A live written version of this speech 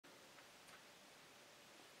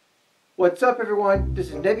What's up everyone, this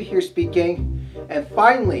is Nebi here speaking, and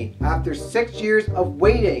finally, after 6 years of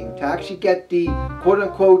waiting to actually get the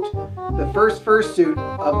quote-unquote the first fursuit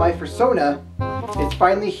of my persona, it's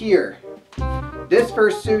finally here. This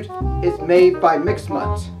fursuit is made by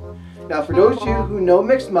Mixmutt. Now for those of you who know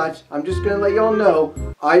Mixmutt, I'm just going to let y'all know,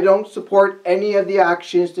 I don't support any of the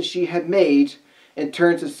actions that she had made in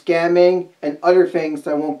terms of scamming and other things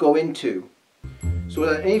that I won't go into. So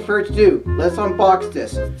without any further ado, let's unbox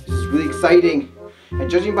this. This is really exciting. And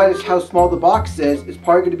judging by this how small the box is, it's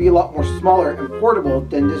probably going to be a lot more smaller and portable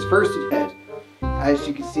than this fursuit head. As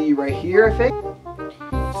you can see right here, I think.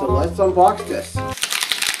 So let's unbox this.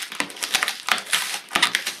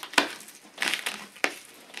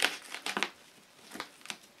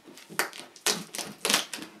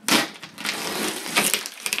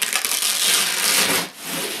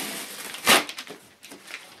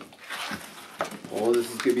 Oh, this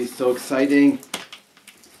is going to be so exciting.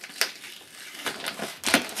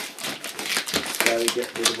 Gotta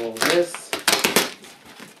get rid of all this.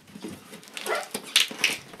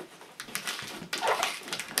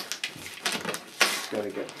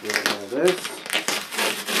 Gotta get rid of all this.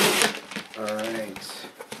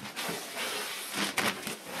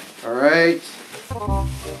 Alright.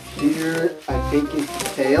 Here, I think, is the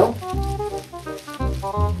tail.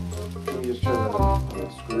 Let me just try to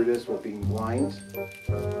unscrew this while being blind.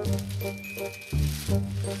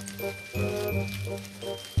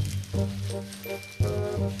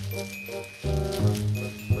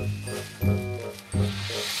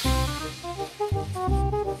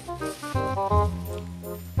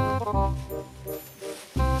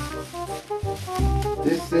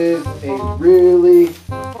 This is a really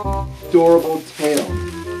adorable tail.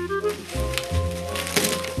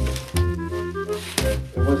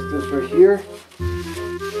 And what's this right here?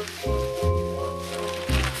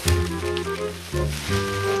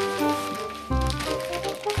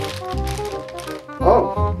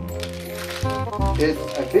 Oh,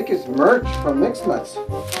 I think it's merch from Mixmutt.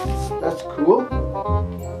 That's cool.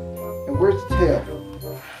 And where's the tail?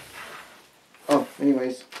 Oh,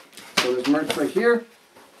 anyways, so there's merch right here.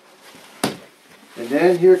 And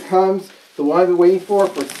then here comes the one I've been waiting for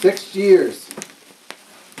 6 years.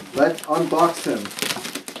 Let's unbox him.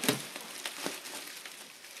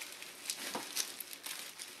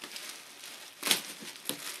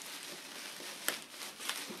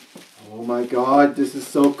 Oh my god, this is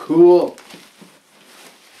so cool.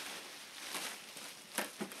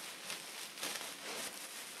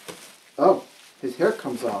 Oh, his hair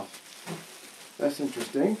comes off. That's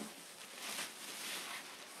interesting.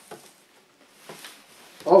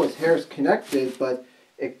 Oh, his hair is connected, but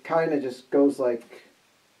it kind of just goes like...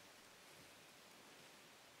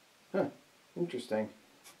 Huh, interesting.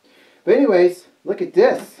 But anyways, look at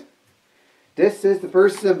this. This is the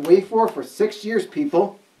first I've been waiting for 6 years,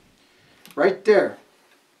 people. Right there.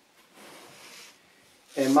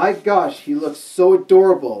 And my gosh, he looks so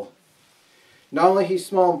adorable. Not only he's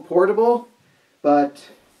small and portable, but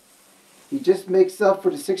he just makes up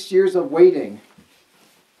for the 6 years of waiting.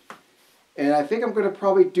 And I think I'm going to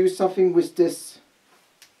probably do something with this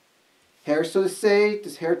hair, so to say,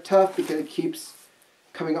 this hair tuft, because it keeps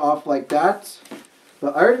coming off like that.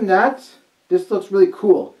 But other than that, this looks really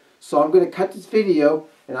cool. So I'm going to cut this video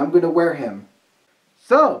and I'm going to wear him.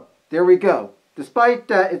 So, there we go. Despite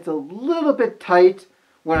that it's a little bit tight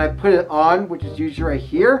when I put it on, which is usually right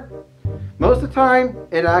here, most of the time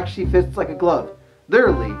it actually fits like a glove.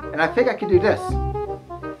 Literally. And I think I can do this.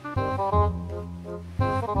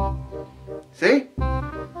 See?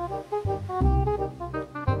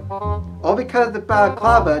 All because of the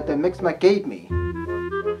balaclava that Mixmutt gave me.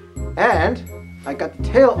 And I got the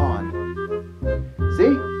tail on.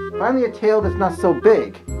 See? Finally a tail that's not so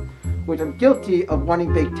big. Which I'm guilty of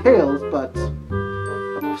wanting big tails, but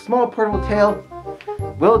a small portable tail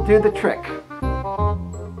will do the trick.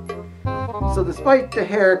 So despite the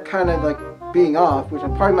hair kind of like being off, which I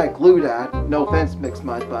probably might glue that, no offense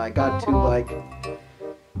Mixmutt, but I got to like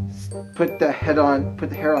put the hair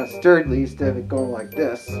on sturdily instead of it going like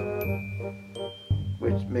this,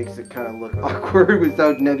 which makes it kind of look awkward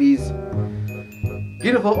without Nebi's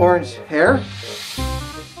beautiful orange hair.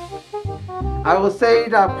 I will say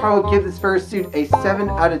that I'll probably give this fursuit a 7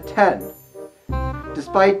 out of 10.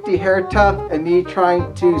 Despite the hair tuft and me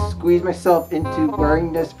trying to squeeze myself into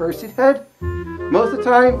wearing this fursuit head, most of the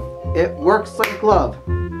time it works like a glove.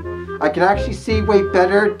 I can actually see way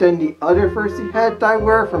better than the other fursuit head that I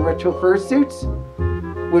wear from Retro Fursuits.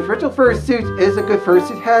 Which Retro Fursuit is a good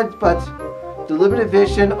fursuit head, but the limited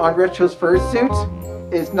vision on Retro's fursuit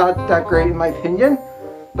is not that great in my opinion.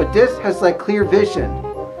 But this has like clear vision.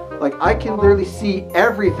 Like I can literally see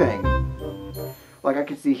everything. Like I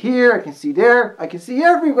can see here, I can see there, I can see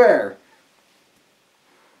everywhere.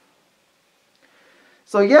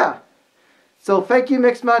 So yeah. So thank you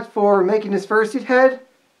Mixmutt for making this fursuit head.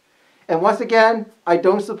 And once again, I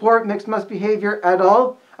don't support Mixmutt's behavior at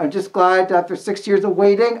all. I'm just glad that after 6 years of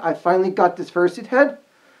waiting, I finally got this fursuit head.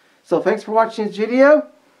 So thanks for watching this video.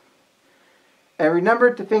 And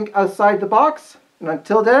remember to think outside the box. And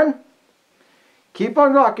until then, keep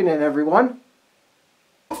on rocking it, everyone.